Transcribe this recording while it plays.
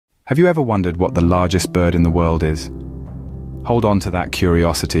Have you ever wondered what the largest bird in the world is? Hold on to that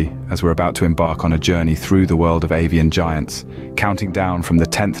curiosity as we're about to embark on a journey through the world of avian giants, counting down from the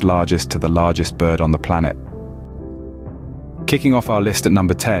 10th largest to the largest bird on the planet. Kicking off our list at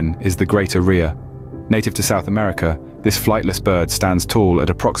number 10 is the greater rhea. Native to South America, this flightless bird stands tall at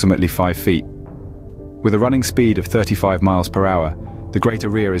approximately 5 feet. With a running speed of 35 miles per hour, the greater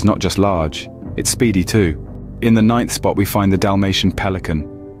rhea is not just large, it's speedy too. In the 9th spot we find the Dalmatian pelican.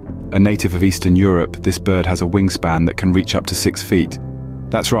 A native of Eastern Europe, this bird has a wingspan that can reach up to 6 feet.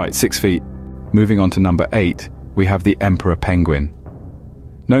 That's right, 6 feet. Moving on to number 8, we have the emperor penguin.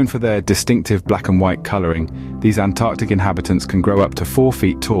 Known for their distinctive black and white coloring, these Antarctic inhabitants can grow up to 4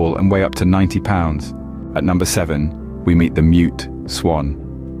 feet tall and weigh up to 90 pounds. At number 7, we meet the mute swan.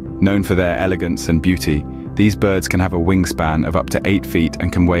 Known for their elegance and beauty, these birds can have a wingspan of up to 8 feet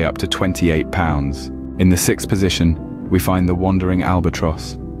and can weigh up to 28 pounds. In the 6th position, we find the wandering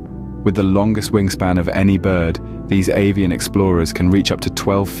albatross. With the longest wingspan of any bird, these avian explorers can reach up to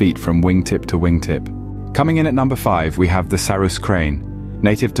 12 feet from wingtip to wingtip. Coming in at number 5, we have the sarus crane.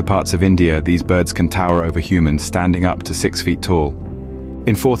 Native to parts of India, these birds can tower over humans, standing up to 6 feet tall.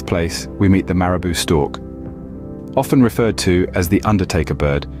 In 4th place, we meet the marabou stork. Often referred to as the undertaker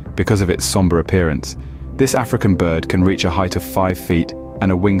bird because of its somber appearance, this African bird can reach a height of 5 feet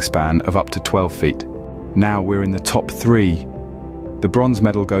and a wingspan of up to 12 feet. Now we're in the top 3. The bronze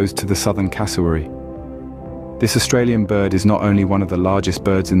medal goes to the southern cassowary. This Australian bird is not only one of the largest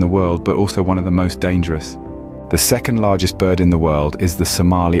birds in the world, but also one of the most dangerous. The second largest bird in the world is the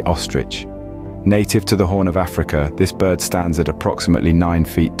Somali ostrich. Native to the Horn of Africa, this bird stands at approximately 9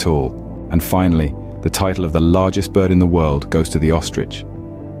 feet tall. And finally, the title of the largest bird in the world goes to the ostrich.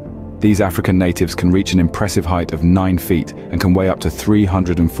 These African natives can reach an impressive height of 9 feet and can weigh up to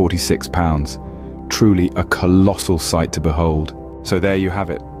 346 pounds. Truly a colossal sight to behold. So there you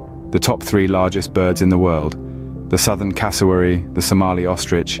have it, the top 3 largest birds in the world, the southern cassowary, the Somali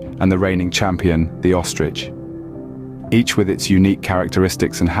ostrich, and the reigning champion, the ostrich. Each with its unique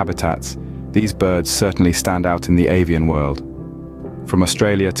characteristics and habitats, these birds certainly stand out in the avian world. From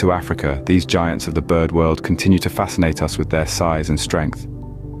Australia to Africa, these giants of the bird world continue to fascinate us with their size and strength.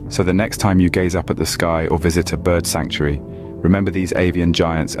 So the next time you gaze up at the sky or visit a bird sanctuary, remember these avian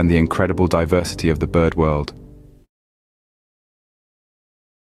giants and the incredible diversity of the bird world.